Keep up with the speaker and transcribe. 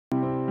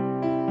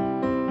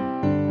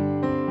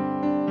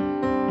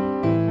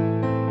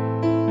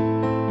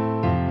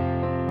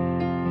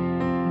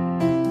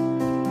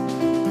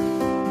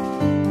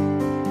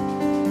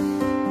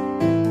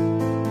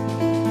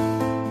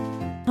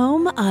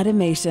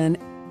automation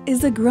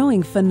is a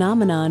growing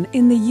phenomenon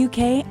in the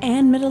UK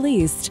and Middle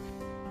East,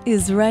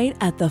 is right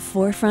at the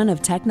forefront of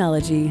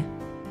technology.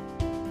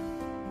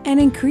 An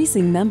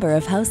increasing number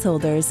of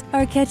householders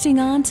are catching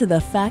on to the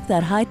fact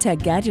that high-tech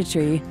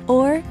gadgetry,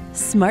 or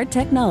smart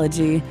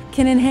technology,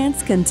 can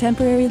enhance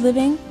contemporary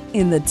living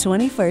in the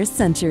 21st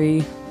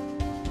century.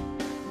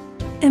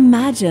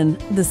 Imagine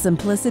the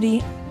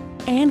simplicity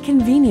and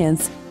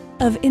convenience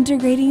of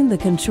integrating the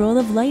control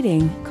of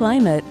lighting,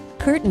 climate,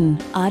 curtain,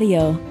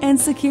 audio, and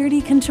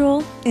security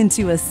control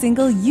into a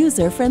single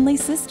user-friendly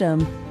system.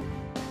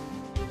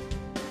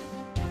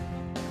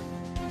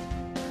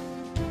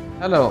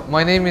 Hello,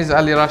 my name is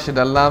Ali Rashid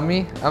Allami.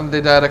 I'm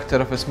the director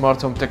of Smart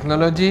Home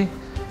Technology.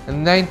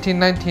 In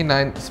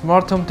 1999,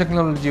 Smart Home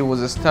Technology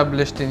was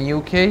established in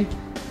UK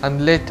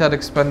and later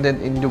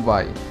expanded in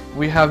Dubai.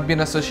 We have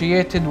been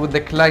associated with the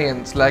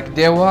clients like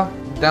Dewa,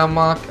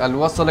 Damak, Al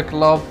Wasl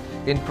Club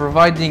in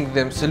providing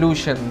them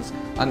solutions,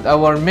 and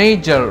our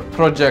major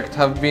project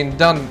have been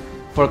done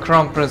for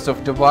Crown Prince of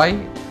Dubai.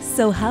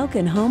 So how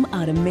can home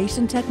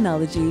automation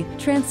technology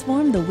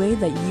transform the way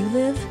that you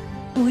live?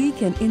 We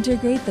can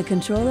integrate the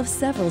control of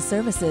several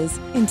services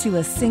into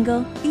a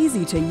single,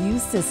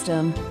 easy-to-use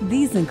system.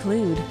 These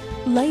include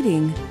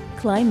lighting,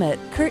 climate,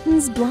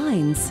 curtains,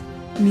 blinds,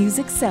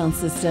 music sound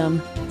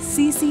system,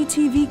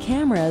 CCTV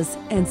cameras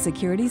and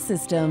security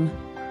system,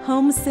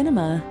 home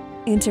cinema,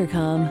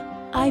 intercom,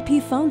 IP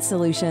phone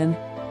solution,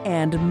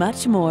 and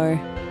much more.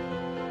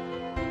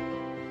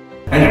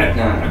 أنا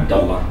عدنان عبد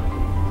الله،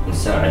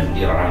 مساعد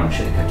مدير عام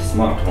شركة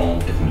سمارت هوم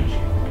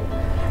تكنولوجي.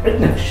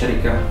 عندنا في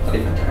الشركة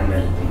طريقة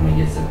عمل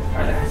مميزة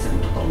على حسب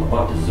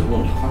متطلبات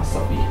الزبون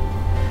الخاصة فيه.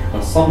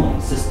 نصمم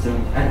سيستم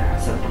على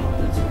حسب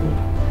طلب الزبون،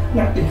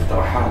 نعطي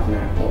اقتراحاتنا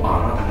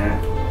وآرائنا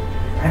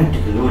عن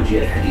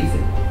التكنولوجيا الحديثة،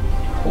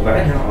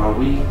 وبعدها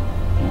نراويه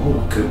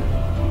موكب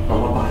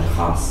طلبه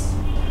الخاص،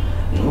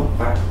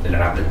 نوقع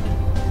العقد،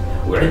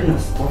 وعندنا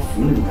صف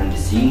من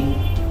المهندسين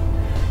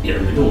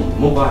يعملون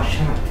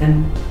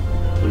مباشرة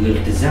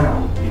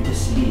والالتزام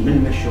بتسليم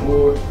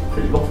المشروع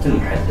في الوقت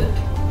المحدد.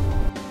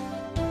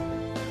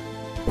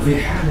 وفي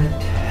حالة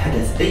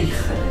حدث أي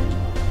خلل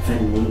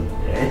فني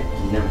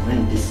عندنا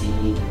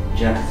مهندسين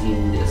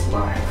جاهزين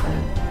لإصلاح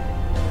الخلل.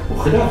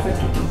 وخلال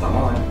فترة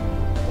الضمان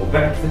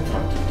وبعد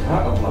فترة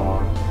انتهاء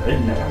الضمان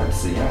عندنا عقد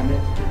صيانة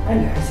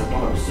على حسب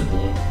طلب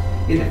الزبون،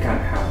 إذا كان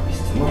حاب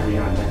يستمر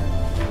ويانا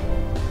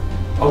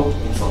أو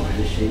نصلح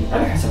الشيء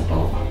على حسب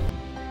طلبه.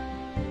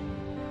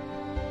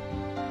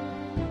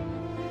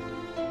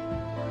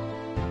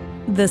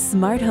 The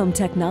Smart Home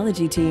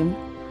Technology team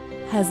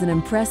has an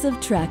impressive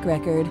track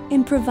record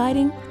in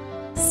providing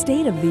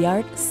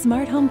state-of-the-art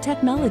smart home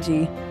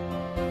technology.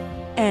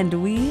 And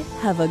we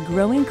have a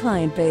growing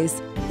client base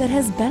that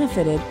has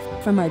benefited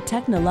from our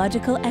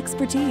technological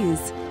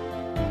expertise.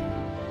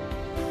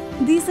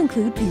 These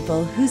include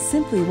people who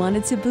simply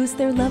wanted to boost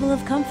their level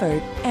of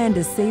comfort and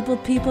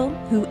disabled people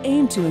who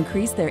aim to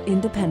increase their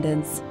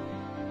independence.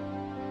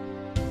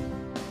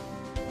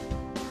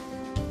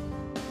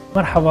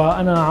 مرحبا،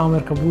 أنا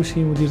عامر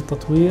كبوشي مدير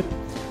التطوير.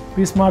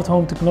 في سمارت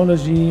هوم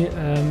تكنولوجي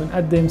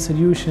بنقدم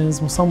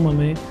سوليوشنز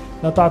مصممة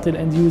لتعطي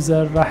الاند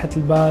يوزر راحة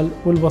البال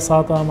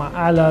والبساطة مع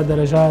أعلى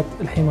درجات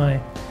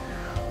الحماية.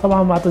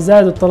 طبعا مع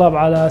تزايد الطلب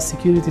على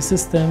السكيورتي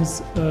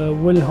سيستمز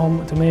والهوم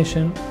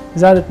اوتوميشن،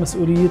 زادت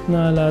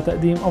مسؤوليتنا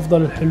لتقديم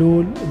أفضل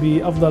الحلول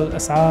بأفضل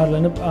الأسعار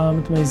لنبقى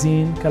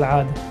متميزين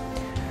كالعادة.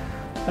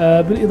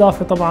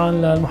 بالإضافة طبعا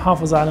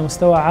للمحافظة على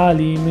مستوى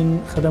عالي من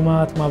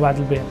خدمات ما بعد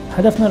البيع.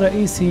 هدفنا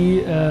الرئيسي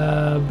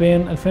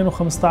بين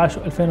 2015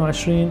 و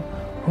 2020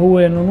 هو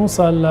أنه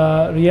نوصل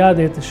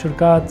لريادة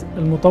الشركات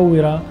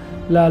المطورة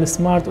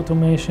للسمارت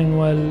اوتوميشن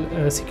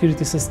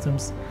والسكيورتي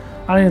سيستمز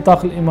على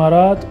نطاق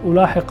الإمارات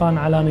ولاحقا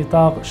على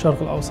نطاق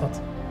الشرق الأوسط.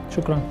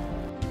 شكرا.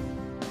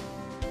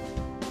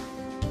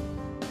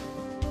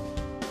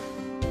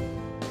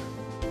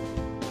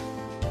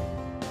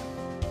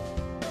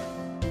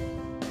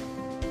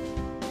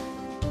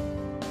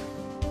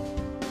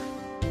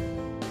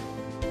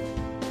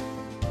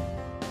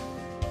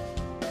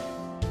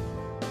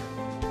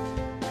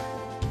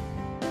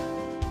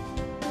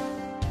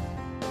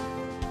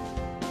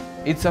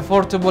 It's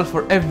affordable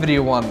for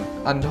everyone,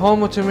 and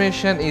home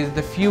automation is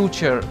the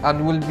future and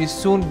will be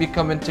soon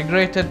become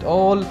integrated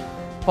all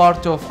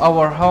part of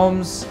our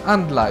homes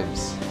and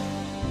lives.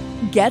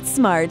 Get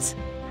smart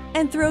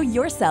and throw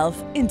yourself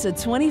into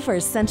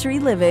 21st century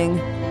living.